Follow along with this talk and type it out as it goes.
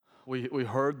We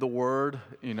heard the word,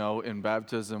 in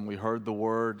baptism. We heard the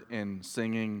word in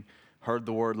singing, heard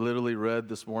the word literally read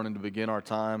this morning to begin our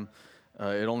time.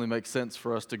 It only makes sense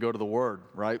for us to go to the word,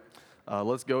 right?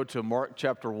 Let's go to Mark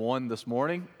chapter 1 this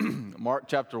morning. Mark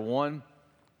chapter 1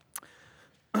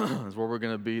 is where we're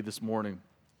going to be this morning.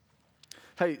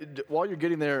 Hey, while you're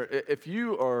getting there, if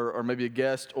you are maybe a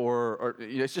guest or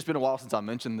it's just been a while since I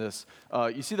mentioned this,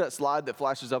 you see that slide that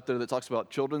flashes up there that talks about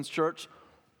children's church?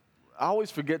 I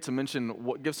always forget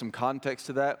to give some context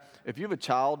to that. If you have a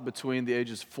child between the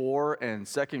ages 4 and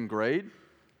second grade,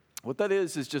 what that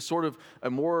is just sort of a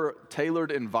more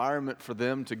tailored environment for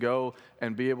them to go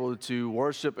and be able to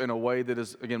worship in a way that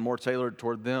is, again, more tailored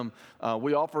toward them.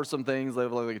 We offer some things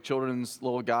like a children's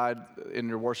little guide in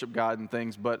your worship guide and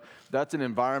things, but that's an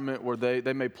environment where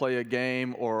they may play a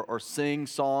game or sing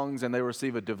songs and they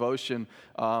receive a devotion,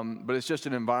 but it's just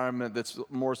an environment that's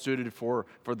more suited for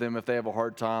them if they have a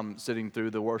hard time sitting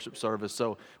through the worship service.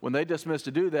 So when they dismiss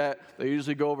to do that, they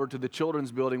usually go over to the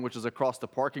children's building, which is across the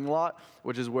parking lot,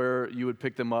 which is where you would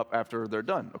pick them up after they're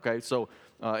done, okay? So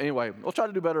anyway, we'll try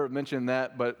to do better at mentioning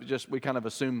that, but we kind of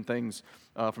assume things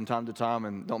from time to time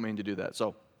and don't mean to do that.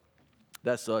 So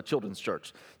that's children's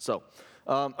church. So,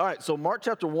 all right, so Mark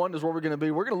chapter 1 is where we're going to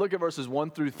be. We're going to look at verses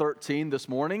 1 through 13 this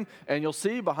morning, and you'll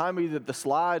see behind me that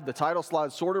the title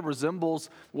slide sort of resembles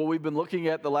what we've been looking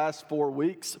at the last 4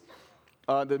 weeks.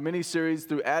 The mini-series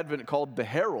through Advent called The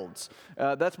Heralds.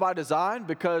 That's by design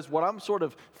because what I'm sort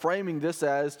of framing this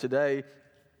as today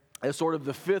as sort of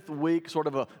the fifth week, sort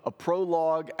of a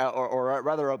prologue, or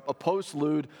rather a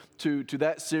postlude to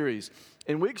that series.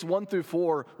 In weeks 1 through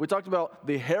 4, we talked about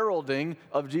the heralding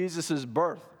of Jesus'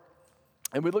 birth.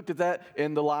 And we looked at that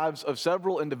in the lives of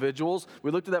several individuals. We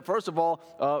looked at that, first of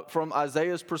all, from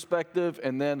Isaiah's perspective,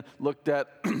 and then looked at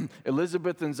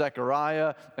Elizabeth and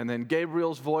Zechariah, and then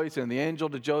Gabriel's voice, and the angel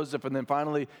to Joseph, and then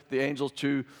finally the angels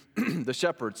to the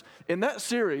shepherds. In that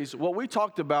series, what we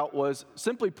talked about was,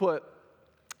 simply put,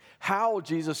 how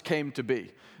Jesus came to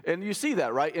be. And you see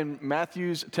that, right, in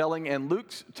Matthew's telling and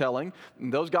Luke's telling.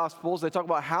 In those Gospels, they talk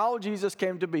about how Jesus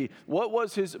came to be. What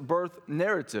was his birth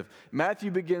narrative? Matthew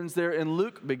begins there and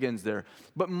Luke begins there.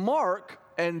 But Mark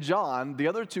and John, the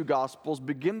other two Gospels,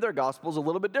 begin their Gospels a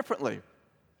little bit differently.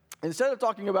 Instead of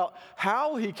talking about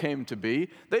how he came to be,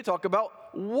 they talk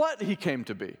about what he came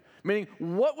to be. Meaning,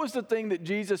 what was the thing that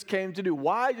Jesus came to do?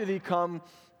 Why did he come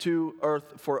to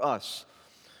earth for us?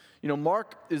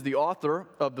 Mark is the author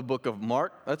of the book of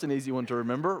Mark. That's an easy one to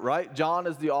remember, right? John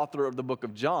is the author of the book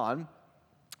of John.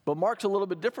 But Mark's a little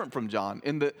bit different from John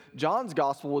in that John's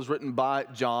gospel was written by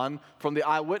John from the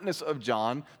eyewitness of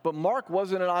John, but Mark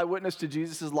wasn't an eyewitness to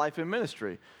Jesus' life and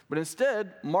ministry. But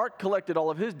instead, Mark collected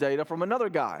all of his data from another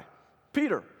guy,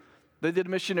 Peter. They did a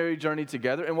missionary journey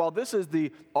together, and while this is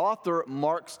the author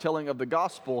Mark's telling of the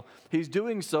gospel, he's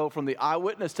doing so from the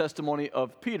eyewitness testimony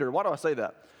of Peter. Why do I say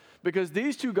that? Because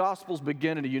these two Gospels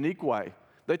begin in a unique way.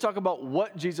 They talk about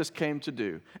what Jesus came to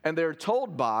do. And they're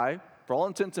told by, for all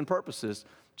intents and purposes,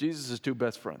 Jesus' two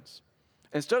best friends.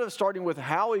 Instead of starting with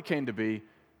how he came to be,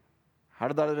 how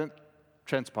did that event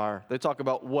transpire? They talk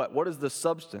about what? What is the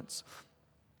substance?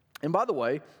 And by the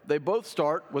way, they both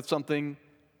start with something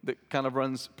that kind of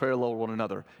runs parallel to one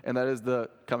another, and that is the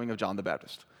coming of John the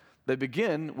Baptist. They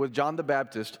begin with John the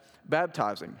Baptist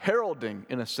baptizing, heralding,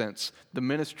 in a sense, the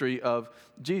ministry of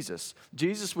Jesus.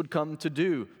 Jesus would come to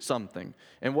do something.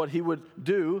 And what he would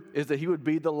do is that he would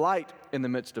be the light in the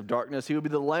midst of darkness. He would be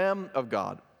the Lamb of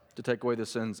God to take away the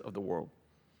sins of the world.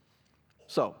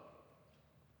 So,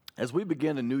 as we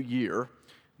begin a new year,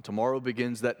 tomorrow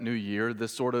begins that new year,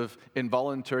 this sort of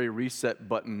involuntary reset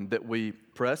button that we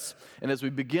press. And as we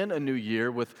begin a new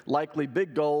year with likely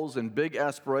big goals and big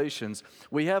aspirations,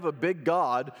 we have a big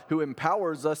God who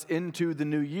empowers us into the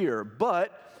new year.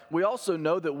 But we also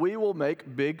know that we will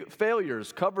make big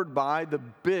failures covered by the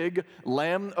big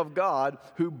Lamb of God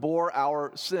who bore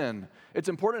our sin. It's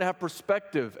important to have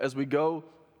perspective as we go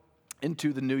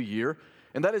into the new year.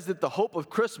 And that is that the hope of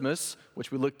Christmas,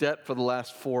 which we looked at for the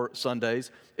last 4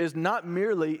 Sundays, is not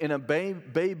merely in a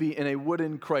baby in a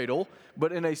wooden cradle,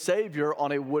 but in a Savior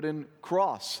on a wooden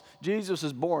cross. Jesus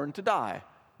is born to die,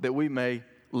 that we may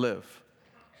live.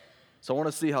 So I want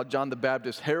to see how John the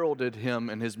Baptist heralded him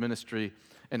and his ministry,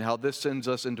 and how this sends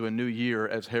us into a new year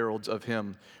as heralds of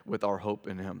him with our hope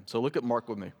in him. So look at Mark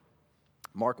with me.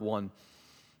 Mark 1,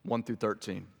 1 through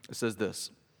 13. It says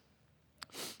this.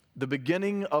 The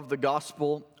beginning of the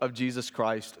gospel of Jesus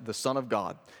Christ, the Son of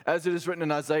God, as it is written in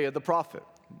Isaiah the prophet.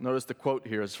 Notice the quote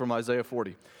here is from Isaiah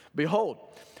 40. Behold,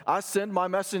 I send my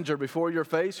messenger before your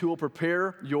face who will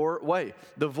prepare your way.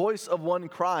 The voice of one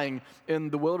crying in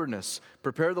the wilderness,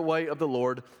 prepare the way of the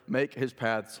Lord, make his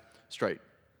paths straight.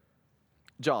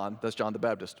 John, that's John the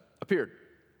Baptist, appeared,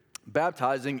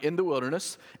 baptizing in the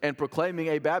wilderness and proclaiming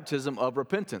a baptism of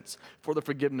repentance for the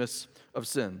forgiveness of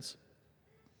sins.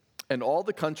 And all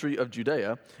the country of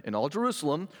Judea and all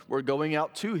Jerusalem were going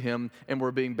out to him and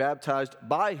were being baptized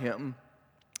by him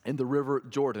in the river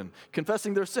Jordan,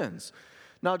 confessing their sins.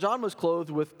 Now John was clothed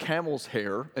with camel's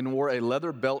hair and wore a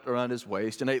leather belt around his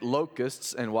waist and ate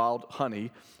locusts and wild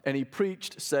honey. And he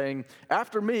preached, saying,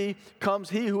 "After me comes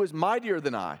he who is mightier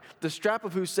than I, the strap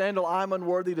of whose sandal I am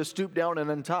unworthy to stoop down and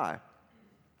untie.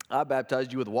 I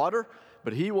baptized you with water,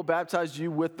 but he will baptize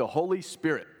you with the Holy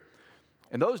Spirit."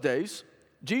 In those days,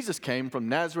 Jesus came from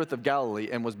Nazareth of Galilee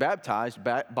and was baptized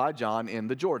by John in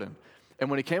the Jordan. And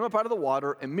when he came up out of the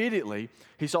water, immediately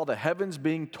he saw the heavens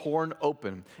being torn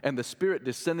open and the Spirit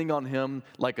descending on him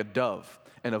like a dove.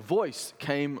 And a voice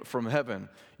came from heaven,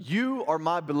 "You are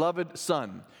my beloved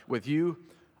Son. With you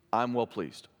I'm well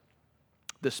pleased."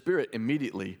 The Spirit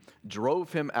immediately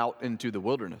drove him out into the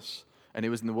wilderness. And he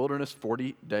was in the wilderness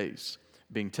 40 days,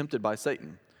 being tempted by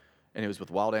Satan. And he was with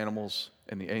wild animals,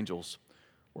 and the angels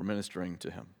were ministering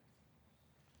to him.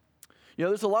 You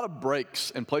know, there's a lot of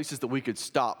breaks and places that we could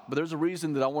stop, but there's a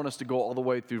reason that I want us to go all the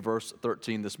way through verse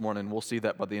 13 this morning. We'll see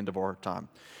that by the end of our time.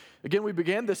 Again, we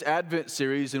began this Advent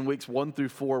series in weeks 1 through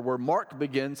 4 where Mark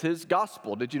begins his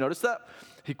gospel. Did you notice that?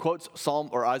 He quotes Psalm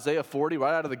or Isaiah 40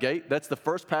 right out of the gate. That's the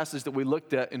first passage that we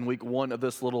looked at in week 1 of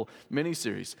this little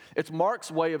mini-series. It's Mark's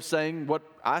way of saying what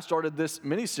I started this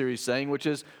mini-series saying, which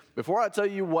is, before I tell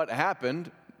you what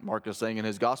happened, Mark is saying in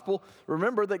his gospel,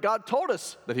 remember that God told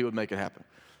us that he would make it happen.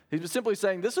 He's simply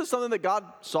saying this is something that God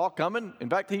saw coming. In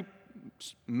fact, he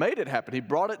made it happen. He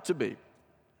brought it to be.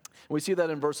 We see that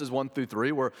in verses 1 through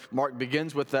 3, where Mark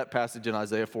begins with that passage in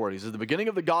Isaiah 40. He says, the beginning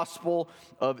of the gospel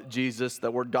of Jesus.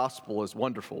 That word gospel is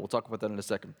wonderful. We'll talk about that in a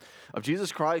second. Of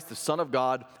Jesus Christ, the Son of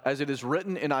God, as it is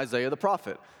written in Isaiah the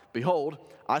prophet. Behold,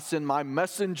 I send my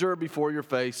messenger before your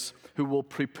face, who will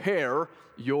prepare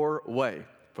your way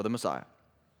for the Messiah.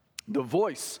 The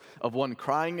voice of one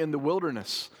crying in the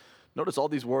wilderness. Notice all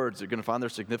these words are going to find their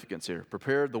significance here.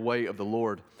 Prepare the way of the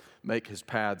Lord, make his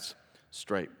paths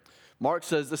straight. Mark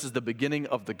says this is the beginning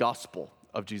of the gospel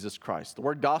of Jesus Christ. The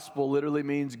word gospel literally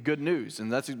means good news,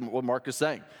 and that's what Mark is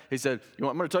saying. He said,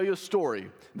 I'm going to tell you a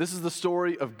story. This is the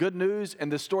story of good news,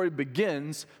 and this story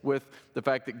begins with the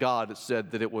fact that God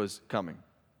said that it was coming.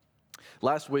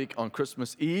 Last week on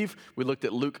Christmas Eve, we looked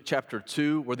at Luke chapter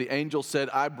 2, where the angel said,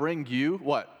 I bring you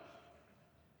what?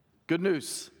 Good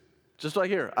news. Just right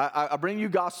here, I bring you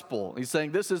gospel. He's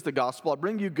saying this is the gospel. I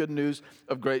bring you good news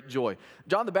of great joy.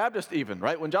 John the Baptist even,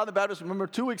 right? When John the Baptist, remember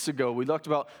 2 weeks ago, we talked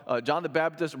about John the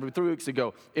Baptist, 3 weeks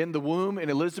ago, in the womb, in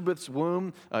Elizabeth's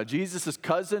womb, Jesus'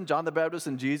 cousin, John the Baptist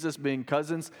and Jesus being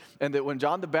cousins, and that when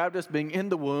John the Baptist being in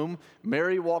the womb,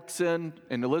 Mary walks in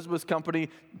Elizabeth's company,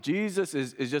 Jesus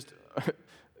is just...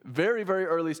 very, very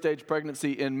early stage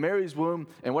pregnancy in Mary's womb.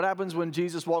 And what happens when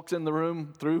Jesus walks in the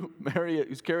room through Mary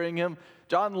who's carrying him?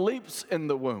 John leaps in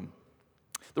the womb.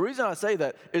 The reason I say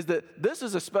that is that this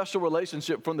is a special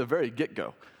relationship from the very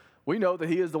get-go. We know that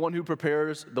he is the one who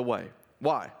prepares the way.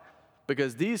 Why?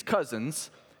 Because these cousins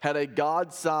had a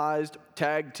God-sized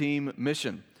tag team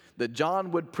mission, that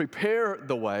John would prepare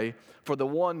the way for the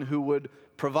one who would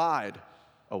provide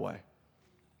a way.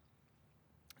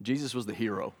 Jesus was the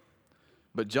hero.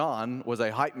 But John was a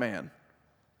hype man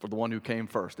for the one who came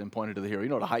first and pointed to the hero. You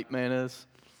know what a hype man is?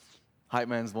 Hype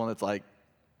man's the one that's like,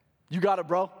 you got it,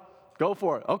 bro. Go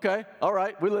for it. Okay, all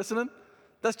right, we listening.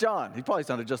 That's John. He probably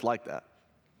sounded just like that.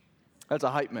 That's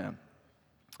a hype man.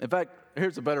 In fact,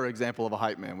 here's a better example of a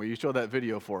hype man. Will you show that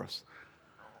video for us?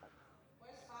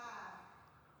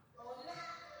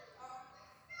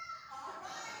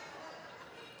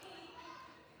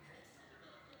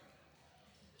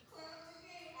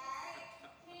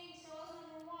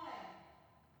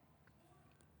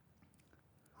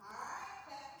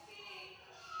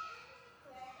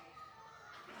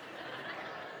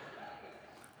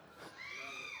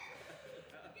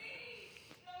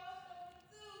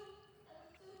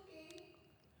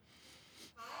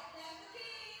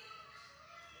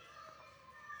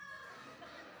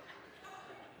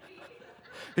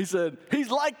 He said,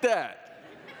 he's like that.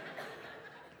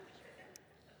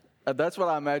 That's what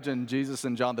I imagine Jesus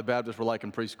and John the Baptist were like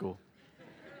in preschool.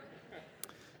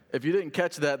 If you didn't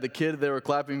catch that, the kid they were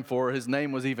clapping for, his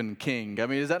name was even King. I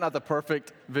mean, is that not the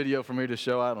perfect video for me to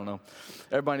show? I don't know.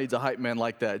 Everybody needs a hype man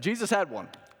like that. Jesus had one.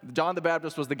 John the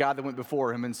Baptist was the guy that went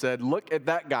before him and said, look at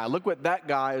that guy. Look what that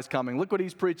guy is coming. Look what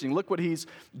he's preaching. Look what he's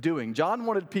doing. John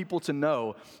wanted people to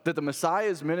know that the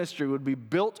Messiah's ministry would be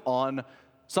built on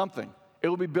something. It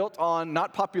would be built on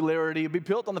not popularity. It would be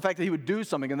built on the fact that he would do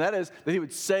something, and that is that he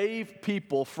would save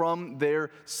people from their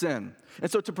sin.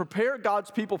 And so to prepare God's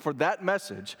people for that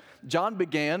message, John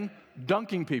began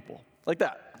dunking people like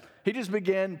that. He just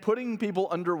began putting people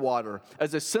underwater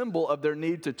as a symbol of their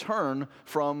need to turn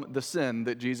from the sin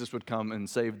that Jesus would come and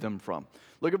save them from.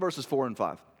 Look at verses 4 and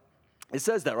 5. It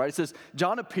says that, right? It says,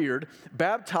 John appeared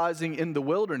baptizing in the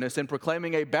wilderness and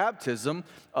proclaiming a baptism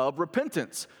of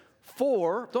repentance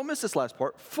for, don't miss this last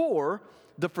part, for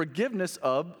the forgiveness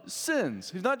of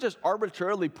sins. He's not just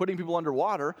arbitrarily putting people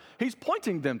underwater. He's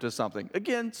pointing them to something.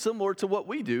 Again, similar to what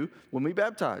we do when we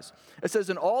baptize. It says,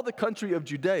 in all the country of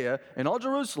Judea and all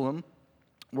Jerusalem,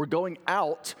 we're going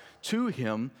out to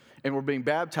him and we're being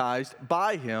baptized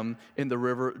by him in the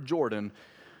river Jordan,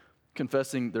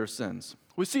 confessing their sins.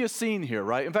 We see a scene here,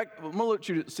 right? In fact, I'm going to let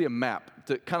you see a map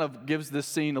that kind of gives this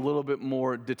scene a little bit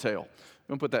more detail. I'm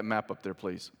going to put that map up there,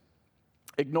 please.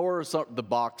 Ignore the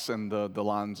box and the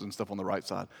lines and stuff on the right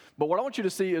side. But what I want you to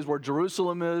see is where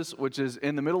Jerusalem is, which is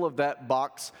in the middle of that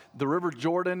box. The River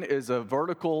Jordan is a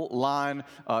vertical line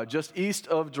just east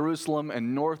of Jerusalem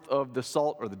and north of the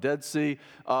Salt or the Dead Sea.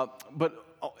 But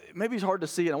maybe it's hard to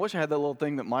see, and I wish I had that little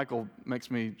thing that Michael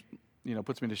makes me,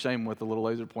 puts me to shame with, the little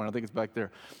laser pointer. I think it's back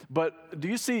there. But do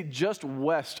you see just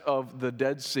west of the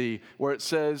Dead Sea where it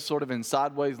says, sort of in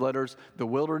sideways letters, the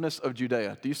wilderness of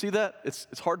Judea? Do you see that?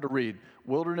 It's hard to read.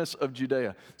 Wilderness of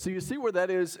Judea. So you see where that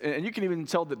is, and you can even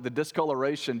tell the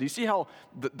discoloration. Do you see how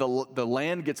the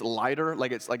land gets lighter,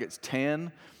 like it's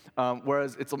tan,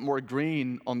 whereas it's more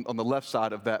green on the left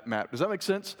side of that map? Does that make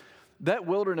sense? That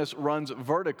wilderness runs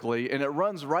vertically, and it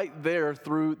runs right there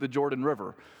through the Jordan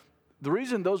River. The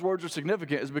reason those words are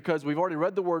significant is because we've already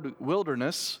read the word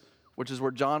wilderness, which is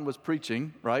where John was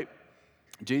preaching, right?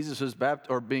 Jesus was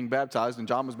being baptized, and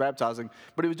John was baptizing,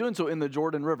 but he was doing so in the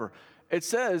Jordan River. It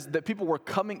says that people were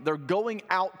they're going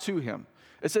out to him.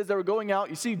 It says they were going out.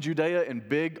 You see Judea in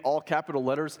big, all capital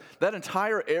letters. That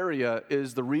entire area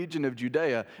is the region of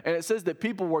Judea. And it says that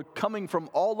people were coming from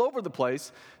all over the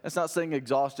place. That's not saying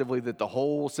exhaustively that the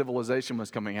whole civilization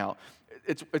was coming out.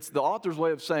 It's the author's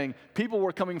way of saying people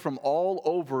were coming from all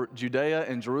over Judea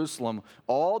and Jerusalem,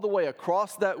 all the way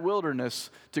across that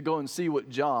wilderness to go and see what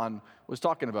John was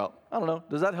talking about. I don't know.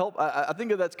 Does that help? I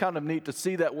think that's kind of neat to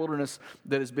see that wilderness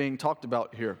that is being talked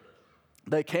about here.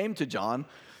 They came to John,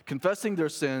 confessing their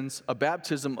sins, a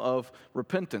baptism of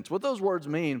repentance. What those words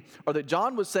mean are that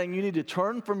John was saying you need to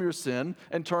turn from your sin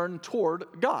and turn toward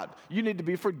God. You need to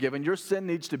be forgiven. Your sin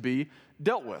needs to be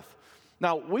dealt with.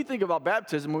 Now, we think about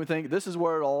baptism and we think this is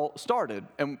where it all started.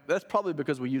 And that's probably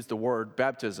because we use the word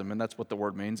baptism, and that's what the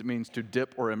word means. It means to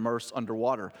dip or immerse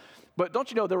underwater. But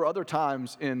don't you know there were other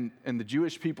times in the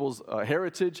Jewish people's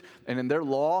heritage and in their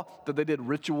law that they did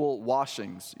ritual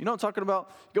washings? You know what I'm talking about?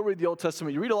 Go read the Old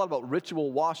Testament. You read a lot about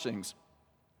ritual washings.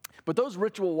 But those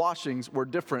ritual washings were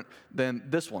different than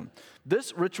this one.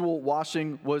 This ritual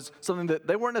washing was something that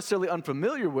they weren't necessarily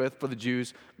unfamiliar with for the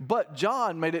Jews, but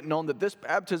John made it known that this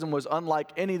baptism was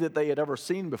unlike any that they had ever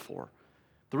seen before.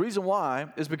 The reason why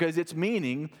is because its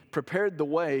meaning prepared the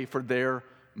way for their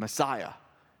Messiah.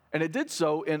 And it did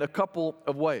so in a couple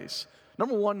of ways.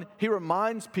 Number one, he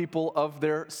reminds people of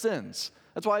their sins.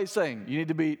 That's why he's saying you need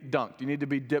to be dunked. You need to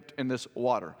be dipped in this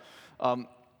water.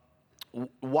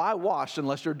 Why wash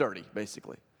unless you're dirty,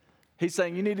 basically? He's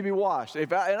saying you need to be washed.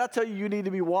 And I tell you need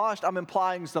to be washed, I'm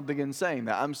implying something in saying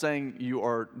that. I'm saying you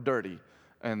are dirty.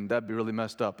 And that'd be really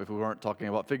messed up if we weren't talking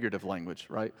about figurative language,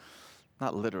 right?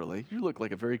 Not literally. You look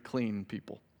like a very clean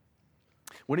people.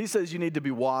 When he says you need to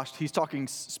be washed, he's talking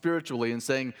spiritually and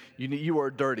saying you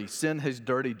are dirty. Sin has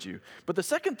dirtied you. But the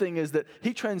second thing is that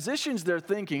he transitions their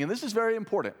thinking, and this is very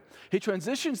important. He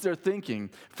transitions their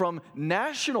thinking from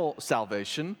national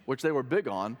salvation, which they were big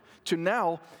on, to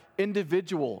now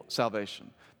individual salvation.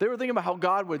 They were thinking about how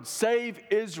God would save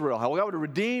Israel, how God would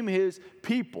redeem his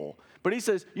people. But he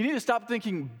says you need to stop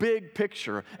thinking big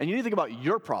picture, and you need to think about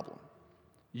your problem.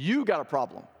 You got a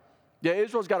problem. Yeah,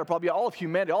 Israel's got a problem. Yeah, all of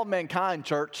humanity, all of mankind,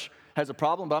 church, has a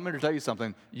problem. But I'm here to tell you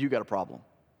something. You got a problem.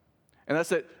 And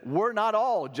that's it. We're not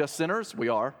all just sinners. We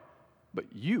are. But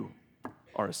you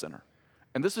are a sinner.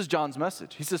 And this is John's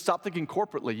message. He says, stop thinking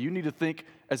corporately. You need to think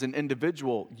as an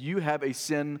individual. You have a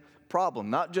sin problem.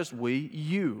 Not just we,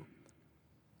 you.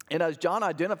 And as John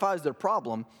identifies their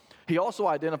problem, he also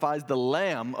identifies the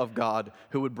Lamb of God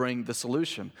who would bring the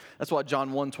solution. That's what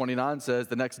John 1:29 says.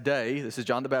 The next day, this is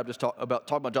John the Baptist talking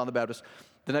about John the Baptist.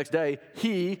 The next day,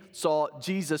 he saw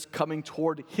Jesus coming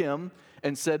toward him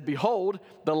and said, behold,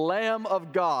 the Lamb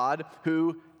of God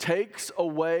who takes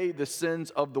away the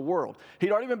sins of the world.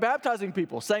 He'd already been baptizing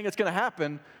people, saying it's going to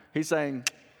happen. He's saying,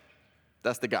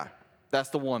 that's the guy. That's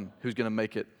the one who's going to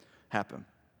make it happen.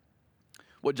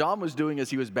 What John was doing is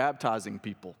he was baptizing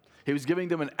people. He was giving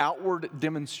them an outward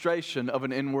demonstration of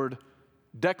an inward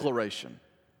declaration,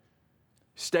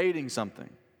 stating something.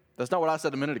 That's not what I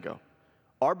said a minute ago.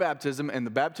 Our baptism and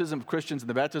the baptism of Christians and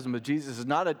the baptism of Jesus is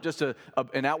not just an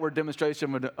outward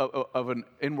demonstration of an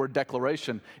inward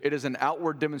declaration. It is an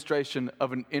outward demonstration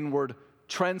of an inward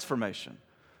transformation.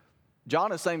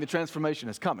 John is saying the transformation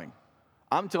is coming.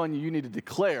 I'm telling you, you need to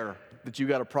declare that you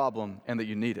got a problem and that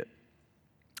you need it.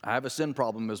 I have a sin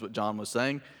problem is what John was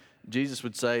saying. Jesus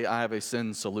would say, I have a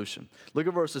sin solution. Look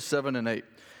at verses 7 and 8.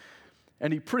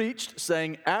 And he preached,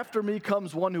 saying, after me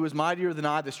comes one who is mightier than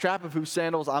I, the strap of whose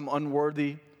sandals I'm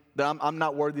unworthy, that I'm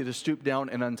not worthy to stoop down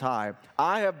and untie.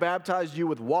 I have baptized you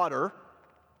with water,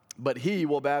 but he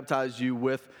will baptize you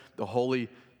with the Holy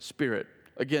Spirit.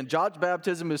 Again, John's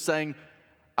baptism is saying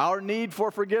our need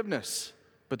for forgiveness,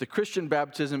 but the Christian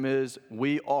baptism is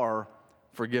we are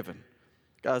forgiven.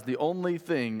 Guys, the only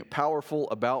thing powerful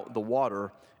about the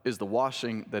water is the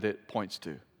washing that it points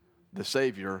to, the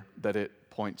Savior that it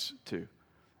points to.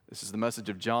 This is the message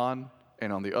of John,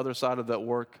 and on the other side of that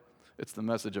work, it's the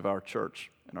message of our church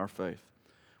and our faith.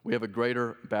 We have a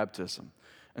greater baptism.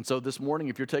 And so this morning,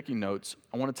 if you're taking notes,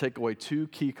 I want to take away two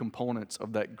key components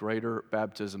of that greater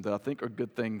baptism that I think are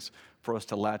good things for us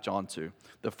to latch onto.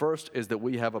 The first is that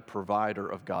we have a provider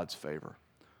of God's favor.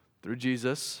 Through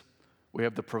Jesus, we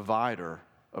have the provider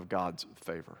of God's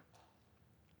favor.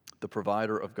 The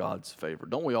provider of God's favor.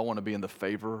 Don't we all want to be in the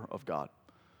favor of God?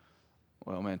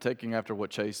 Well, man, taking after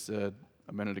what Chase said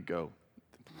a minute ago,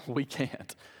 we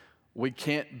can't. We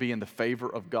can't be in the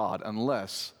favor of God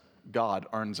unless God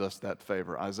earns us that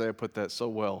favor. Isaiah put that so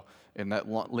well in that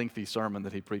lengthy sermon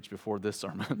that he preached before this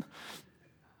sermon.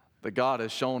 That God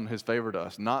has shown his favor to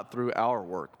us, not through our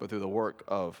work, but through the work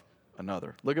of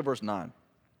another. Look at verse 9.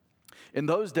 In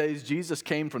those days, Jesus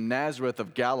came from Nazareth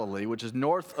of Galilee, which is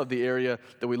north of the area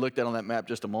that we looked at on that map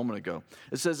just a moment ago.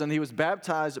 It says, and he was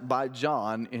baptized by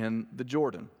John in the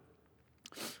Jordan.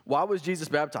 Why was Jesus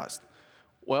baptized?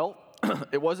 Well,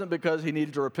 it wasn't because he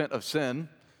needed to repent of sin.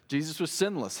 Jesus was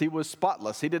sinless. He was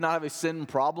spotless. He did not have a sin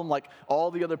problem like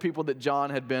all the other people that John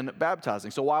had been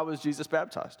baptizing. So why was Jesus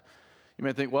baptized? You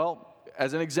may think, well,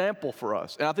 as an example for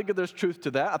us. And I think that there's truth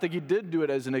to that. I think he did do it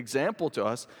as an example to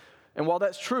us. And while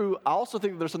that's true, I also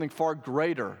think that there's something far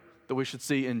greater that we should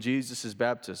see in Jesus'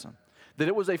 baptism. That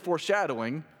it was a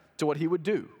foreshadowing to what he would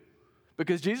do.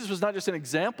 Because Jesus was not just an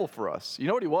example for us. You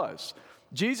know what he was?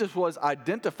 Jesus was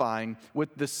identifying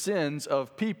with the sins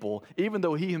of people, even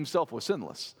though he himself was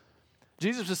sinless.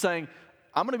 Jesus was saying,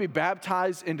 I'm going to be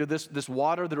baptized into this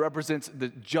water that represents the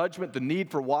judgment, the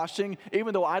need for washing,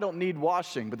 even though I don't need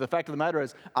washing. But the fact of the matter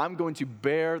is, I'm going to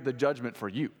bear the judgment for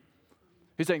you.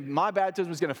 He's saying, my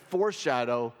baptism is going to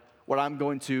foreshadow what I'm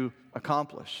going to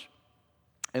accomplish.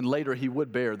 And later, he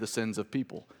would bear the sins of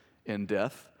people in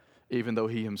death, even though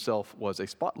he himself was a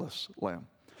spotless lamb.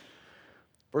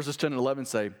 Verses 10 and 11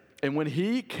 say, and when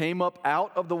he came up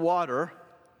out of the water,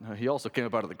 he also came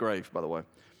up out of the grave, by the way.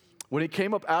 When he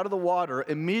came up out of the water,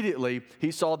 immediately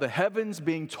he saw the heavens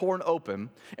being torn open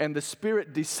and the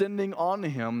Spirit descending on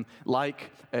him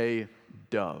like a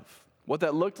dove. What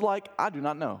that looked like, I do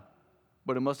not know,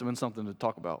 but it must have been something to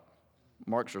talk about.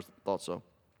 Mark sure thought so.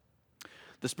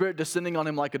 The Spirit descending on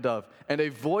him like a dove, and a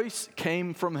voice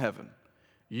came from heaven.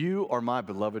 You are my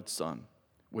beloved Son.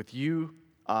 With you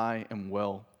I am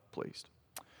well pleased.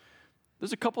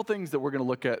 There's a couple things that we're going to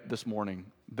look at this morning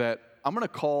that I'm going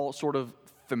to call sort of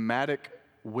thematic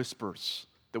whispers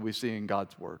that we see in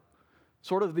God's Word.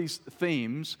 Sort of these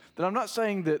themes that I'm not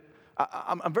saying that,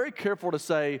 I'm very careful to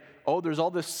say, oh, there's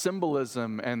all this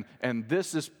symbolism and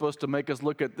this is supposed to make us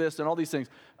look at this and all these things.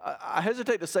 I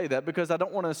hesitate to say that because I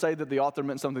don't want to say that the author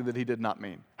meant something that he did not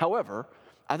mean. However,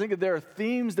 I think that there are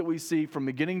themes that we see from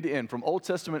beginning to end, from Old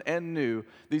Testament and New,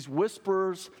 these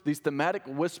whispers, these thematic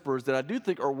whispers that I do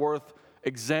think are worth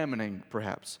examining,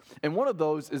 perhaps. And one of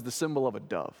those is the symbol of a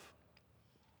dove.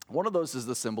 One of those is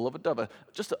the symbol of a dove,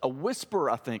 just a whisper,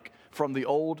 I think, from the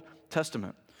Old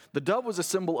Testament. The dove was a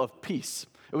symbol of peace.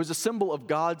 It was a symbol of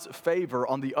God's favor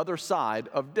on the other side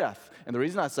of death. And the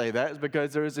reason I say that is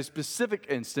because there is a specific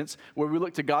instance where we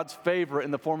look to God's favor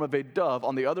in the form of a dove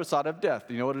on the other side of death.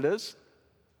 Do you know what it is?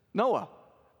 Noah.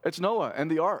 It's Noah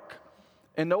and the ark.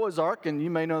 In Noah's ark, and you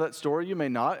may know that story, you may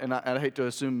not, and I hate to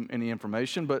assume any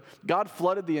information, but God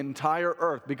flooded the entire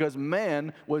earth because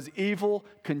man was evil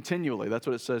continually. That's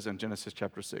what it says in Genesis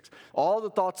chapter 6. All the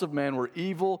thoughts of man were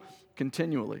evil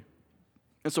continually.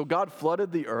 And so God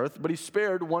flooded the earth, but he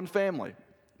spared one family,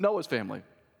 Noah's family.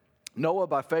 Noah,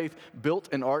 by faith,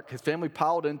 built an ark. His family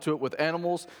piled into it with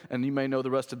animals, and you may know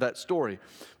the rest of that story.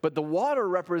 But the water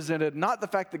represented not the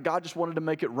fact that God just wanted to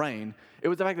make it rain. It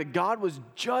was the fact that God was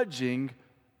judging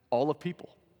all of people.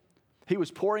 He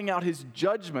was pouring out his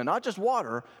judgment, not just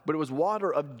water, but it was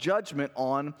water of judgment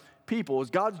on people. It was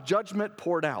God's judgment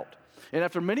poured out. And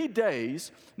after many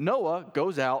days, Noah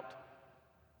goes out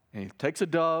and he takes a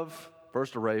dove,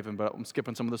 first a raven, but I'm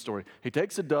skipping some of the story. He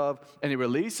takes a dove and he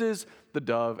releases the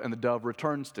dove, and the dove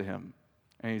returns to him.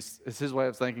 And it's his way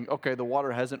of thinking, okay, the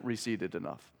water hasn't receded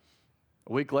enough.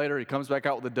 A week later, he comes back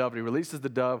out with the dove, and he releases the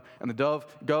dove, and the dove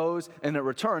goes and it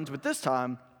returns, but this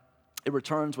time it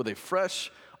returns with a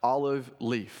fresh olive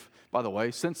leaf. By the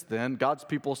way, since then, God's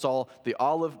people saw the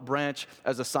olive branch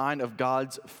as a sign of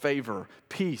God's favor,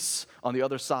 peace on the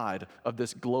other side of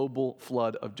this global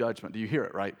flood of judgment. Do you hear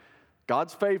it, right?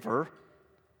 God's favor,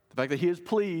 the fact that he is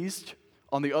pleased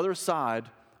on the other side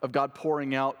of God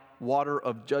pouring out water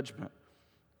of judgment.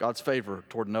 God's favor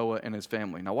toward Noah and his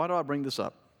family. Now, why do I bring this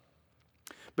up?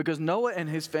 Because Noah and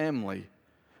his family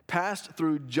passed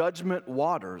through judgment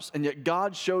waters, and yet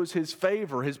God shows his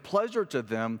favor, his pleasure to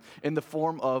them in the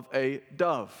form of a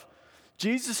dove.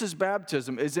 Jesus'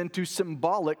 baptism is into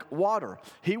symbolic water.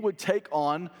 He would take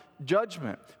on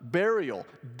judgment, burial,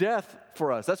 death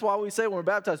for us. That's why we say when we're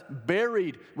baptized,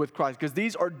 buried with Christ, because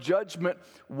these are judgment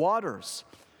waters.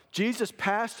 Jesus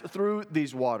passed through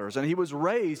these waters, and he was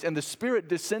raised, and the Spirit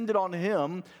descended on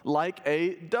him like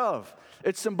a dove.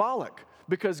 It's symbolic,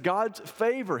 because God's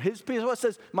favor, his peace, what it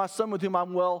says, my son with whom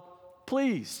I'm well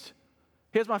pleased.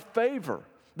 He has my favor.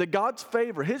 That God's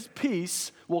favor, his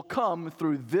peace will come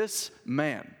through this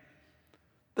man.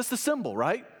 That's the symbol,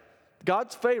 right?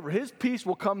 God's favor, his peace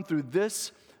will come through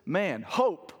this man.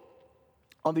 Hope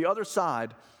on the other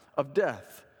side of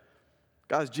death.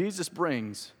 Guys, Jesus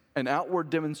brings an outward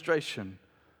demonstration,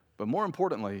 but more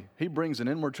importantly, he brings an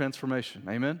inward transformation.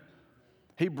 Amen?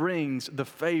 He brings the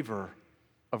favor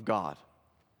of God.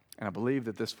 And I believe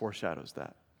that this foreshadows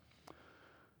that.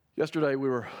 Yesterday, we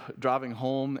were driving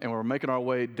home, and we were making our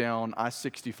way down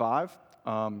I-65.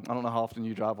 I don't know how often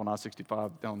you drive on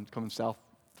I-65 down coming south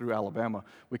through Alabama.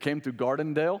 We came through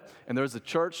Gardendale, and there's a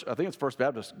church, I think it's First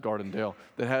Baptist Gardendale,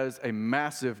 that has a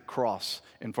massive cross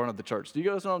in front of the church. Do you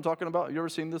guys know what I'm talking about? You ever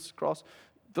seen this cross?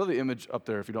 Throw the image up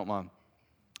there if you don't mind.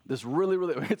 This really,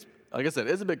 it's, like I said,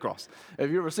 it's a big cross.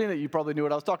 If you've ever seen it, you probably knew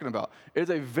what I was talking about.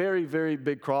 It's a very, very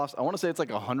big cross. I want to say it's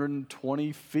like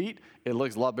 120 feet. It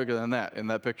looks a lot bigger than that in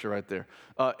that picture right there.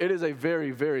 It is a very,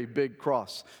 very big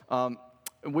cross.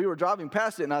 We were driving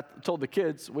past it, and I told the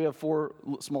kids, we have 4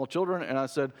 small children, and I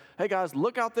said, hey guys,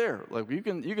 look out there. Like you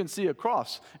can see a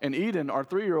cross. And Eden, our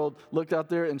 3-year-old, looked out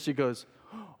there, and she goes,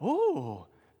 oh,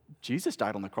 Jesus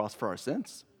died on the cross for our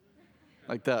sins.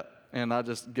 Like that. And I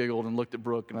just giggled and looked at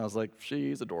Brooke, and I was like,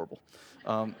 she's adorable.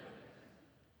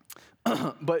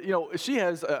 But, she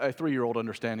has a 3-year-old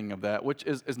understanding of that, which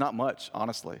is not much,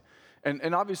 honestly.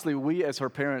 And obviously, we as her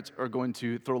parents are going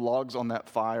to throw logs on that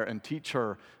fire and teach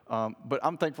her. But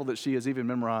I'm thankful that she has even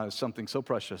memorized something so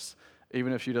precious,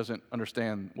 even if she doesn't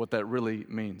understand what that really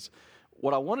means.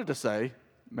 What I wanted to say,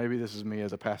 maybe this is me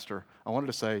as a pastor, I wanted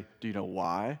to say, do you know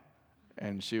why?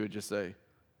 And she would just say,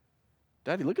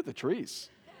 Daddy, look at the trees.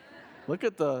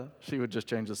 She would just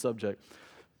change the subject.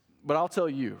 But I'll tell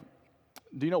you,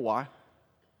 do you know why?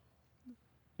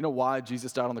 You know why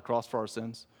Jesus died on the cross for our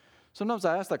sins? Sometimes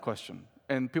I ask that question,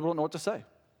 and people don't know what to say.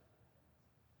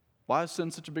 Why is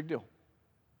sin such a big deal?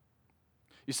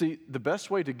 You see, the best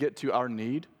way to get to our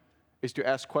need is to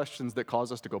ask questions that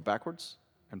cause us to go backwards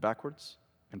and backwards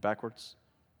and backwards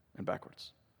and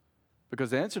backwards.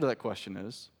 Because the answer to that question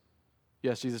is,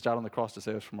 yes, Jesus died on the cross to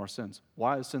save us from our sins.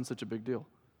 Why is sin such a big deal?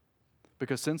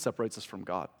 Because sin separates us from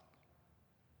God.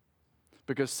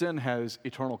 Because sin has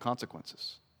eternal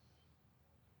consequences.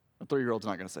 A 3-year-old's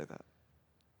not going to say that.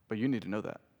 But you need to know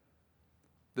that.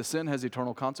 The sin has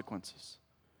eternal consequences.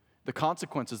 The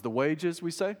consequences, the wages, we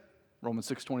say, Romans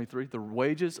 6:23, the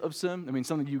wages of sin, I mean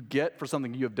something you get for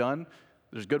something you have done.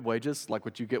 There's good wages, like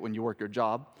what you get when you work your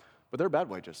job. But there are bad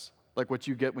wages, like what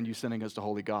you get when you sin against a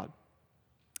holy God.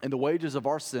 And the wages of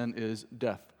our sin is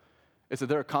death. It's that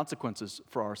there are consequences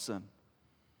for our sin.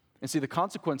 And see, the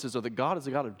consequences are that God is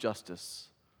a God of justice.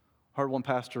 I heard one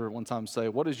pastor one time say,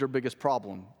 what is your biggest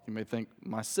problem? You may think,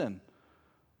 my sin.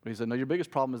 But he said, no, your biggest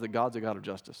problem is that God's a God of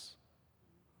justice.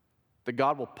 That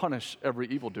God will punish every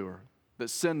evildoer. That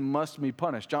sin must be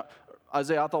punished.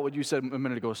 Isaiah, I thought what you said a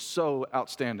minute ago is so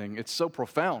outstanding. It's so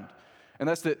profound. And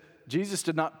that's that Jesus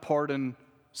did not pardon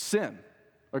sin.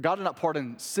 Or God did not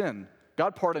pardon sin.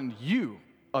 God pardoned you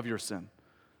of your sin.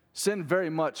 Sin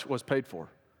very much was paid for,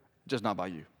 just not by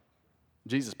you.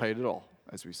 Jesus paid it all.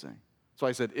 as we sing. That's why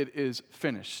he said, it is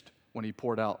finished when he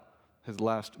poured out his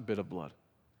last bit of blood.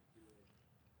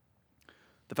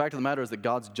 The fact of the matter is that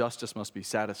God's justice must be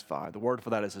satisfied. The word for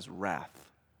that is his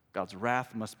wrath. God's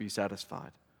wrath must be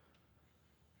satisfied.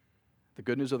 The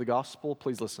good news of the gospel,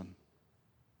 please listen,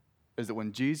 is that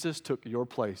when Jesus took your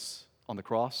place on the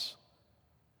cross,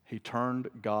 he turned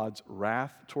God's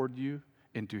wrath toward you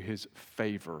into his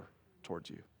favor towards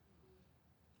you.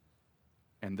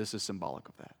 And this is symbolic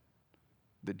of that.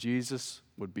 That Jesus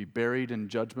would be buried in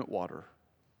judgment water,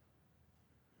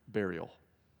 burial,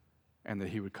 and that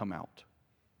he would come out.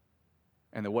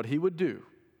 And that what he would do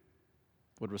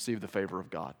would receive the favor of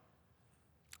God.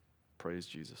 Praise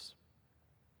Jesus.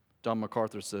 John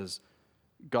MacArthur says,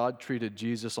 God treated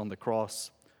Jesus on the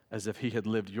cross as if he had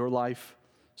lived your life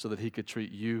so that he could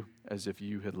treat you as if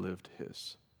you had lived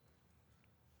his.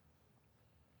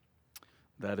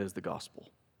 That is the gospel.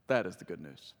 That is the good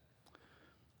news.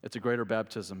 It's a greater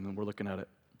baptism, and we're looking at it.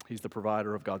 He's the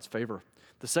provider of God's favor.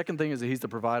 The second thing is that he's the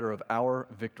provider of our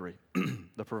victory,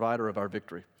 the provider of our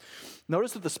victory.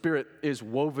 Notice that the Spirit is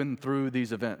woven through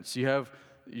these events.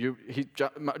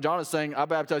 John is saying, I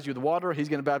baptize you with water. He's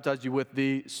going to baptize you with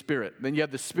the Spirit. Then you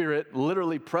have the Spirit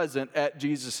literally present at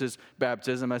Jesus'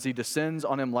 baptism as he descends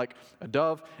on him like a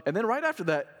dove. And then right after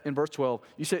that, in verse 12,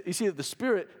 you see that the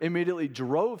Spirit immediately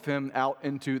drove him out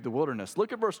into the wilderness.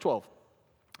 Look at verse 12.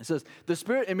 It says, the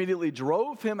Spirit immediately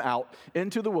drove him out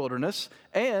into the wilderness,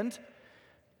 and,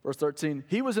 verse 13,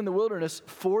 he was in the wilderness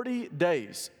 40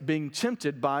 days, being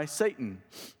tempted by Satan.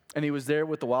 And he was there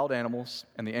with the wild animals,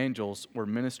 and the angels were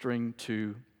ministering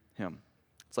to him.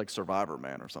 It's like Survivor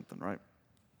Man or something, right?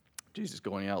 Jesus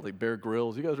going out, like Bear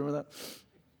Grylls. You guys remember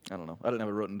that? I don't know. I didn't have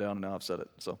it written down, and now I've said it.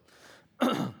 So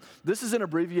this is an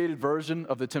abbreviated version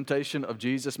of the temptation of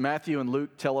Jesus. Matthew and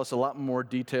Luke tell us a lot more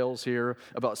details here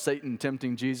about Satan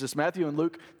tempting Jesus. Matthew and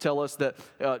Luke tell us that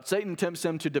Satan tempts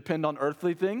him to depend on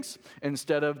earthly things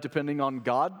instead of depending on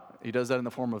God. He does that in the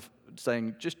form of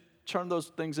saying, just turn those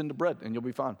things into bread and you'll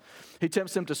be fine. He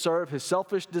tempts him to serve his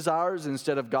selfish desires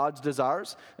instead of God's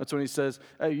desires. That's when he says,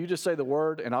 hey, you just say the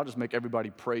word and I'll just make everybody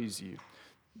praise you.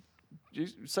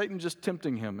 Satan just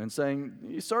tempting him and saying,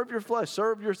 you serve your flesh,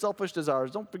 serve your selfish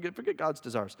desires. Don't forget God's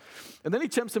desires. And then he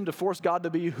tempts him to force God to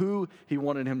be who he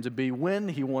wanted him to be, when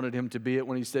he wanted him to be it,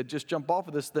 when he said, just jump off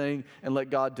of this thing and let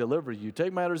God deliver you.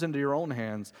 Take matters into your own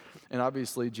hands. And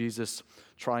obviously Jesus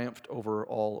triumphed over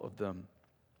all of them.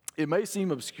 It may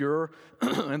seem obscure,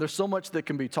 and there's so much that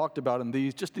can be talked about in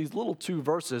these little 2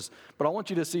 verses, but I want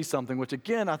you to see something, which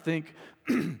again I think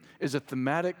is a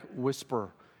thematic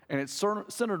whisper. And it's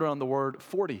centered around the word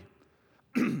 40.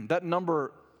 That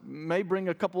number may bring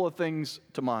a couple of things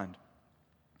to mind.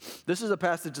 This is a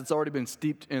passage that's already been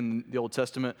steeped in the Old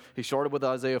Testament. He started with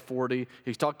Isaiah 40.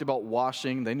 He's talked about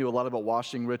washing. They knew a lot about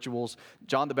washing rituals.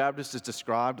 John the Baptist is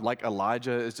described like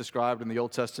Elijah is described in the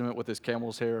Old Testament with his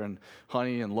camel's hair and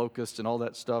honey and locusts and all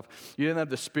that stuff. You then have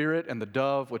the Spirit and the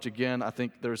dove, which again, I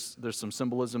think there's some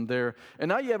symbolism there. And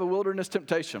now you have a wilderness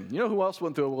temptation. You know who else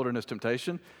went through a wilderness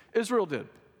temptation? Israel did.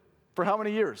 For how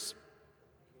many years?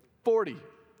 40.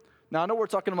 Now, I know we're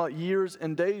talking about years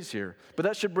and days here, but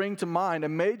that should bring to mind a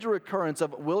major occurrence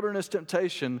of wilderness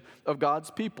temptation of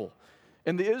God's people.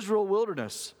 In the Israel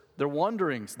wilderness, their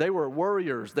wanderings, they were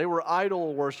warriors, they were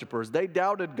idol worshipers, they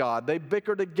doubted God, they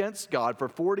bickered against God for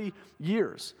 40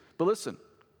 years. But listen,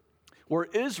 where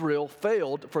Israel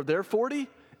failed for their 40,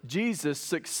 Jesus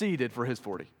succeeded for his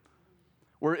 40.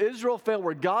 Where Israel failed,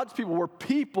 where God's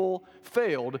people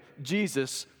failed,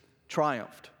 Jesus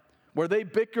triumphed. Where they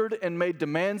bickered and made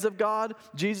demands of God,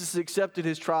 Jesus accepted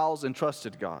his trials and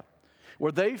trusted God.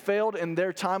 Where they failed in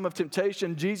their time of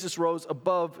temptation, Jesus rose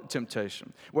above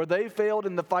temptation. Where they failed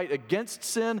in the fight against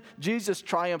sin, Jesus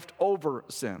triumphed over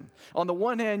sin. On the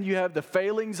one hand, you have the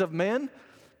failings of men,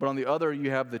 but on the other, you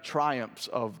have the triumphs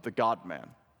of the God-man.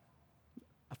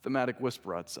 A thematic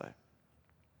whisper, I'd say.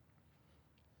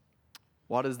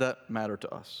 Why does that matter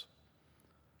to us?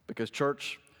 Because,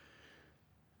 church,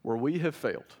 where we have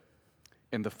failed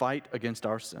in the fight against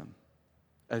our sin,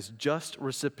 as just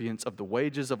recipients of the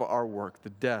wages of our work, the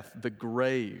death, the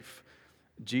grave,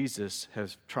 Jesus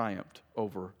has triumphed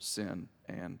over sin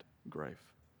and grave.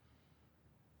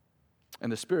 And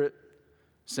the Spirit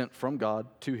sent from God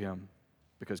to him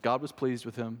because God was pleased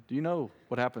with him. Do you know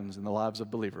what happens in the lives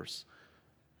of believers?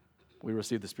 We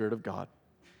receive the Spirit of God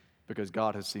because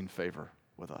God has seen favor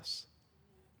with us.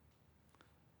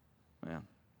 Man.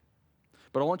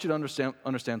 But I want you to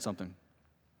understand something.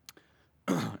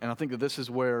 And I think that this is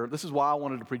why I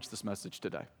wanted to preach this message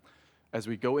today as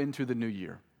we go into the new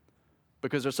year.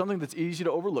 Because there's something that's easy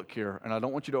to overlook here, and I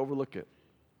don't want you to overlook it.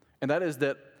 And that is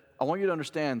that I want you to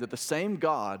understand that the same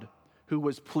God who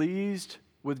was pleased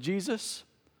with Jesus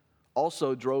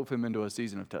also drove him into a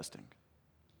season of testing.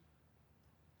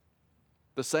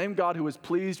 The same God who was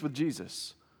pleased with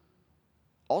Jesus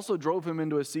also drove him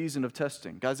into a season of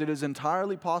testing. Guys, it is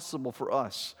entirely possible for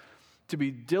us to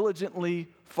be diligently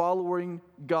following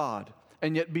God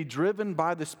and yet be driven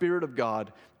by the Spirit of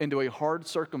God into a hard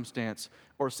circumstance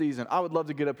or season. I would love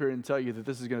to get up here and tell you that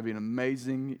this is going to be an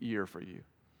amazing year for you.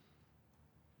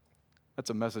 That's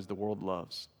a message the world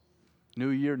loves. New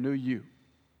year, new you.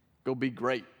 Go be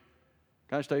great.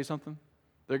 Can I just tell you something?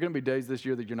 There are going to be days this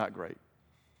year that you're not great.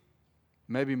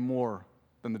 Maybe more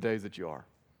than the days that you are.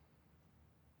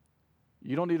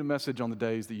 You don't need a message on the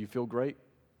days that you feel great.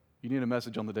 You need a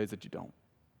message on the days that you don't.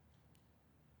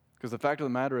 Because the fact of the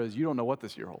matter is, you don't know what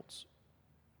this year holds.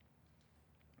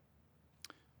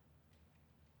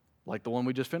 Like the one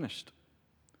we just finished.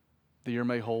 The year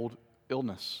may hold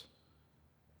illness,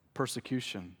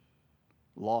 persecution,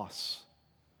 loss.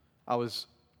 I was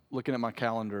looking at my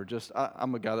calendar.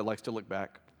 I'm a guy that likes to look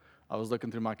back. I was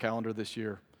looking through my calendar this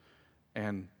year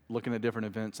and looking at different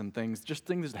events and things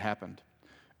that happened.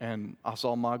 And I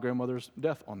saw my grandmother's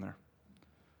death on there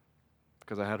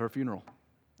because I had her funeral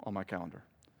on my calendar.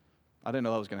 I didn't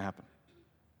know that was going to happen.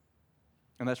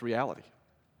 And that's reality.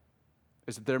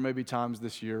 Is that there may be times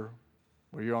this year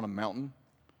where you're on a mountain,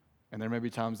 and there may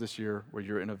be times this year where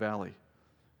you're in a valley.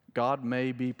 God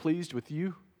may be pleased with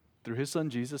you through his son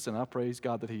Jesus, and I praise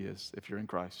God that he is if you're in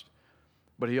Christ.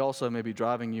 But he also may be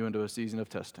driving you into a season of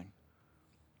testing.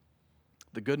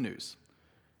 The good news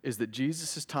is that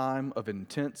Jesus' time of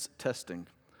intense testing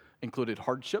included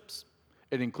hardships,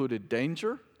 it included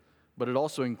danger, but it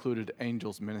also included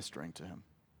angels ministering to him.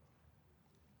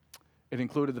 It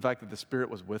included the fact that the Spirit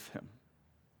was with him.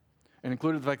 It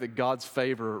included the fact that God's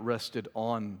favor rested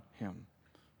on him.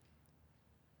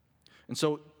 And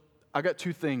so I got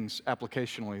two things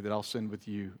applicationally that I'll send with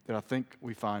you that I think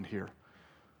we find here.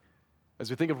 As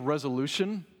we think of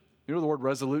resolution, you know what the word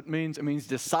resolute means? It means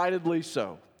decidedly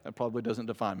so. That probably doesn't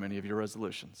define many of your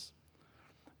resolutions.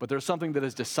 But there's something that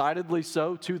is decidedly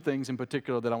so, two things in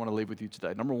particular that I want to leave with you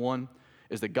today. Number one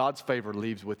is that God's favor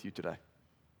leaves with you today.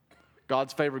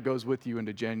 God's favor goes with you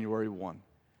into January 1.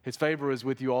 His favor is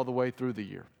with you all the way through the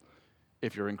year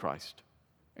if you're in Christ.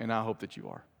 And I hope that you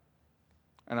are.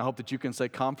 And I hope that you can say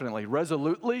confidently,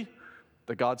 resolutely,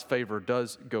 that God's favor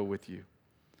does go with you.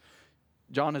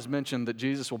 John has mentioned that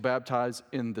Jesus will baptize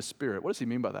in the Spirit. What does he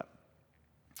mean by that?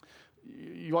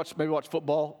 You maybe watch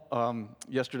football.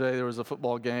 Yesterday there was a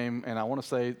football game, and I want to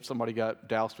say somebody got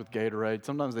doused with Gatorade.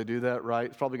 Sometimes they do that, right?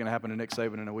 It's probably going to happen to Nick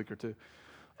Saban in a week or two.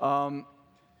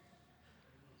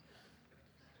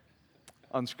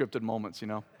 Unscripted moments, you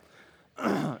know.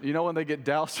 You know when they get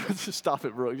doused? Just stop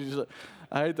it, bro.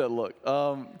 I hate that look.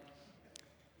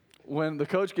 When the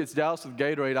coach gets doused with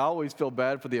Gatorade, I always feel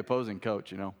bad for the opposing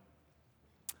coach, you know.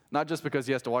 Not just because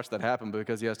he has to watch that happen, but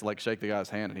because he has to, shake the guy's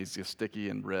hand, and he's just sticky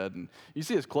and red. And you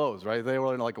see his clothes, right? They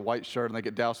were in, a white shirt, and they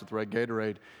get doused with red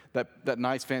Gatorade. That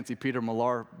nice, fancy Peter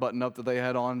Millar button-up that they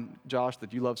had on, Josh,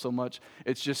 that you love so much,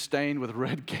 it's just stained with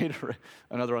red Gatorade.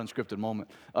 Another unscripted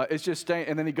moment. It's just stained.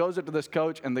 And then he goes up to this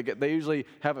coach, and they usually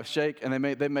have a shake, and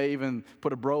they may even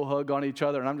put a bro hug on each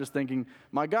other. And I'm just thinking,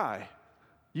 my guy,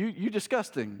 You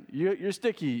disgusting. You're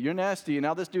sticky. You're nasty. And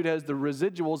now this dude has the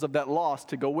residuals of that loss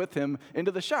to go with him into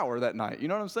the shower that night. You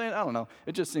know what I'm saying? I don't know.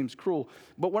 It just seems cruel.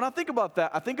 But when I think about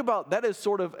that, I think about that as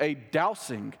sort of a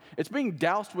dousing. It's being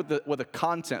doused with a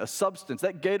content, a substance.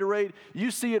 That Gatorade,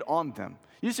 you see it on them.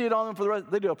 You see it on them for the rest.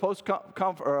 They do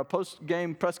a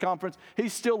post-game press conference. He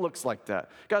still looks like that.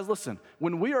 Guys, listen.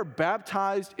 When we are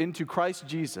baptized into Christ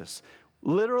Jesus,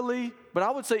 literally, but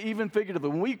I would say even figuratively,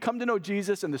 when we come to know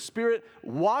Jesus and the Spirit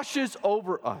washes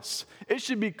over us, it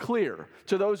should be clear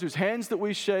to those whose hands that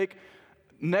we shake,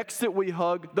 necks that we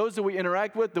hug, those that we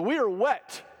interact with, that we are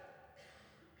wet,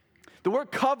 that we're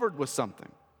covered with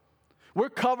something. We're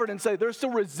covered and say there's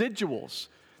still residuals,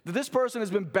 that this person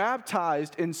has been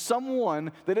baptized in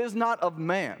someone that is not of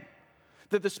man,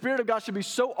 that the Spirit of God should be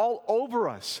so all over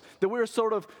us that we're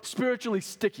sort of spiritually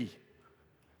sticky.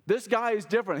 This guy is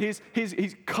different.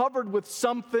 He's covered with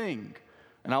something.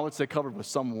 And I would say covered with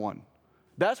someone.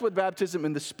 That's what baptism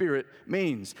in the Spirit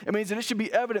means. It means that it should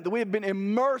be evident that we have been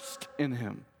immersed in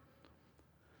him.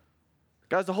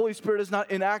 Guys, the Holy Spirit is not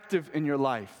inactive in your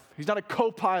life. He's not a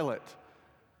co-pilot.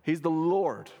 He's the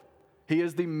Lord. He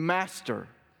is the master.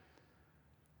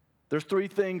 There's three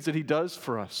things that he does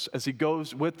for us as he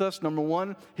goes with us. Number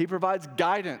one, he provides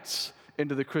guidance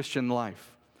into the Christian life.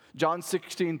 John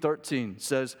 16:13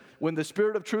 says, when the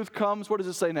Spirit of truth comes, what does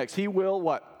it say next? He will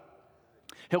what?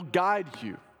 He'll guide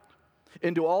you.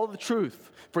 into all the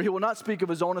truth. For he will not speak of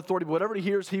his own authority, but whatever he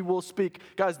hears, he will speak.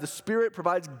 Guys, the Spirit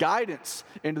provides guidance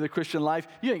into the Christian life.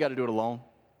 You ain't got to do it alone.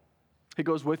 He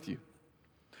goes with you.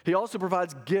 He also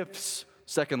provides gifts,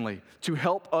 secondly, to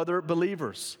help other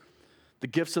believers. The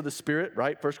gifts of the Spirit,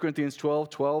 right? 1 Corinthians 12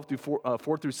 through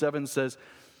 4 through 7 says,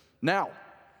 now,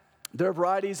 there are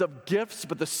varieties of gifts,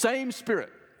 but the same Spirit.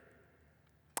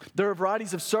 There are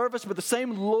varieties of service, but the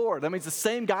same Lord. That means the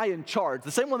same guy in charge.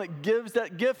 The same one that gives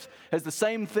that gift has the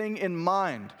same thing in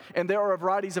mind. And there are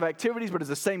varieties of activities, but it's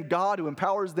the same God who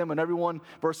empowers them. And everyone,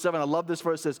 verse 7, I love this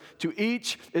verse, says, to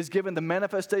each is given the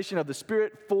manifestation of the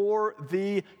Spirit for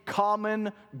the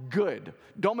common good.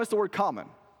 Don't miss the word common.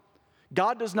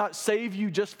 God does not save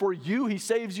you just for you. He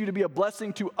saves you to be a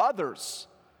blessing to others.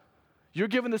 You're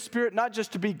given the Spirit not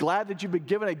just to be glad that you've been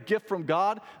given a gift from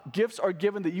God. Gifts are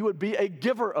given that you would be a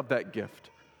giver of that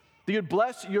gift. That you'd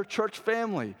bless your church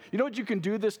family. You know what you can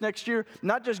do this next year?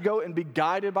 Not just go and be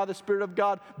guided by the Spirit of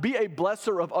God. Be a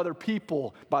blesser of other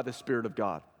people by the Spirit of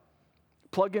God.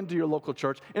 Plug into your local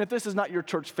church. And if this is not your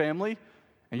church family,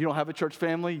 and you don't have a church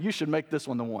family, you should make this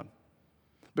one the one.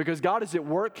 Because God is at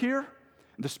work here.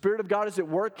 The Spirit of God is at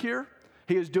work here.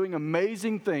 He is doing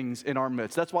amazing things in our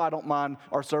midst. That's why I don't mind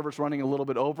our service running a little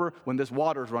bit over when this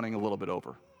water is running a little bit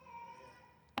over.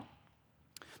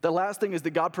 The last thing is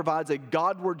that God provides a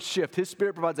Godward shift. His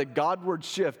Spirit provides a Godward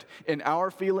shift in our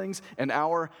feelings and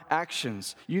our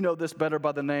actions. You know this better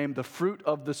by the name, the fruit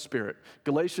of the Spirit.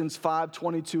 Galatians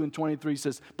 5:22 and 23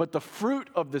 says, but the fruit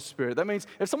of the Spirit. That means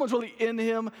if someone's really in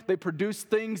Him, they produce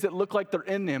things that look like they're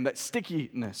in Him, that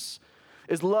stickiness.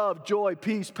 Is love, joy,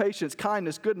 peace, patience,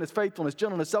 kindness, goodness, faithfulness,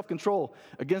 gentleness, self-control.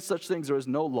 Against such things there is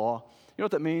no law. You know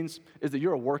what that means? Is that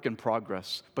you're a work in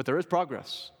progress. But there is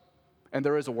progress, and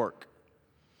there is a work.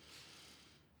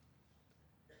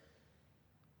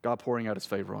 God pouring out His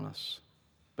favor on us.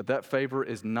 But that favor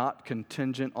is not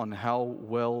contingent on how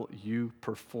well you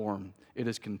perform. It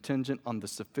is contingent on the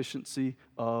sufficiency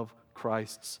of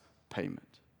Christ's payment.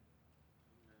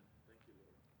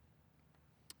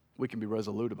 We can be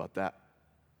resolute about that.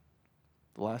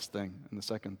 The last thing and the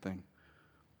second thing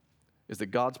is that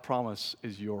God's promise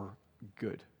is your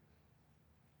good.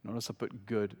 Notice I put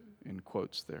good in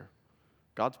quotes there.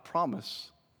 God's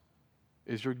promise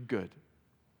is your good.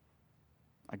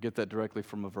 I get that directly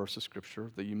from a verse of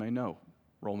Scripture that you may know,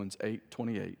 Romans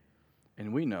 8:28.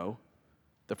 And we know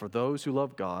that for those who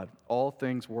love God, all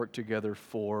things work together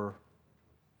for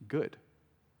good.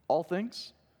 All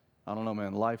things? I don't know,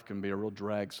 man. Life can be a real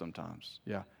drag sometimes.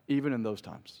 Yeah, even in those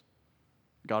times.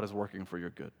 God is working for your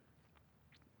good.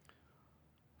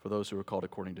 For those who are called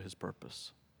according to His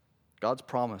purpose. God's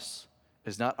promise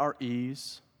is not our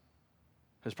ease.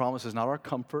 His promise is not our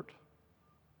comfort.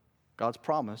 God's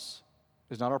promise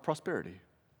is not our prosperity.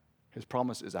 His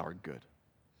promise is our good.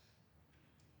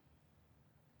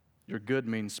 Your good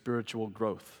means spiritual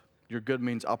growth. Your good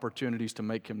means opportunities to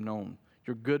make Him known.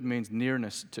 Your good means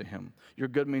nearness to Him. Your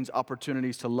good means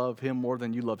opportunities to love Him more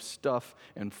than you love stuff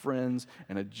and friends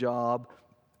and a job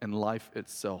and life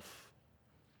itself.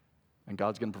 And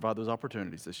God's going to provide those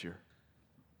opportunities this year.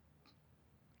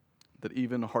 That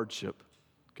even hardship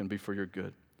can be for your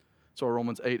good. So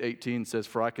Romans 8:18 says,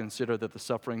 for I consider that the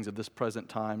sufferings of this present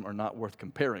time are not worth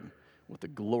comparing with the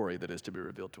glory that is to be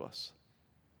revealed to us.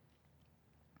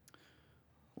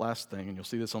 Last thing, and you'll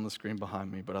see this on the screen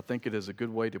behind me, but I think it is a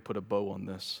good way to put a bow on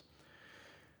this.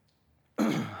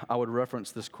 I would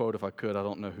reference this quote if I could. I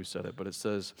don't know who said it, but it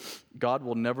says, God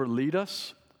will never lead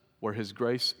us where His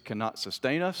grace cannot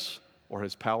sustain us or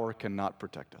His power cannot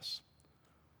protect us.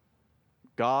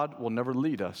 God will never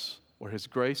lead us where His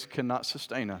grace cannot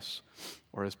sustain us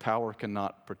or His power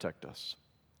cannot protect us.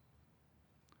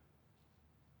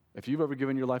 If you've ever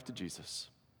given your life to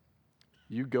Jesus,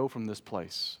 you go from this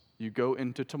place, you go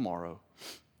into tomorrow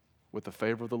with the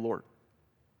favor of the Lord.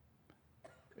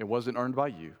 It wasn't earned by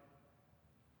you.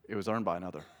 It was earned by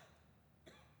another.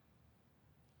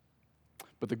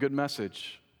 But the good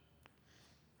message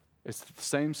is that the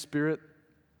same Spirit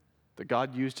that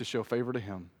God used to show favor to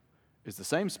Him is the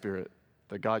same Spirit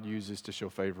that God uses to show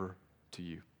favor to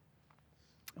you.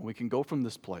 And we can go from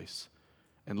this place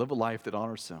and live a life that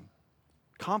honors Him,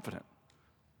 confident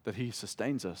that He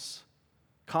sustains us,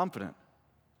 confident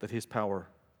that His power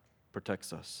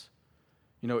protects us.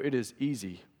 You know, it is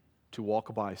easy to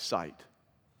walk by sight,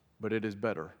 but it is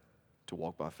better to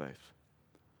walk by faith.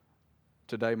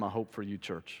 Today, my hope for you,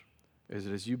 church, is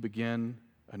that as you begin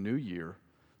a new year,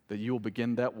 that you will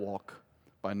begin that walk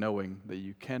by knowing that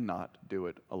you cannot do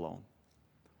it alone.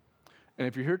 And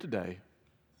if you're here today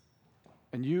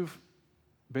and you've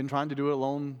been trying to do it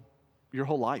alone your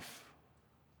whole life,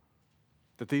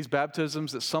 that these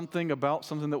baptisms, that something about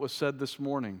something that was said this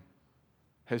morning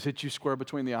has hit you square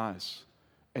between the eyes.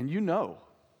 And you know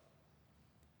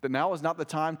that now is not the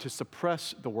time to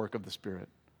suppress the work of the Spirit,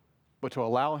 but to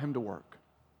allow Him to work.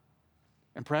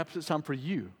 And perhaps it's time for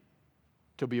you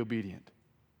to be obedient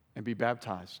and be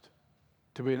baptized,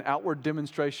 to be an outward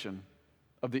demonstration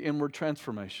of the inward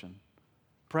transformation.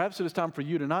 Perhaps it is time for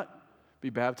you to not be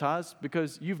baptized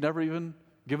because you've never even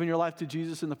given your life to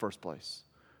Jesus in the first place.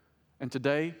 And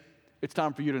today, it's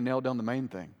time for you to nail down the main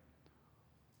thing,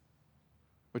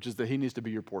 which is that He needs to be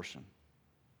your portion.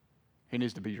 He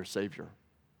needs to be your Savior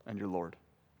and your Lord.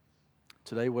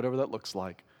 Today, whatever that looks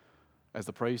like, as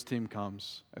the praise team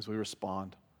comes, as we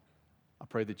respond, I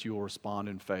pray that you will respond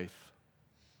in faith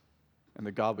and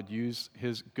that God would use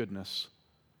His goodness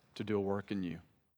to do a work in you.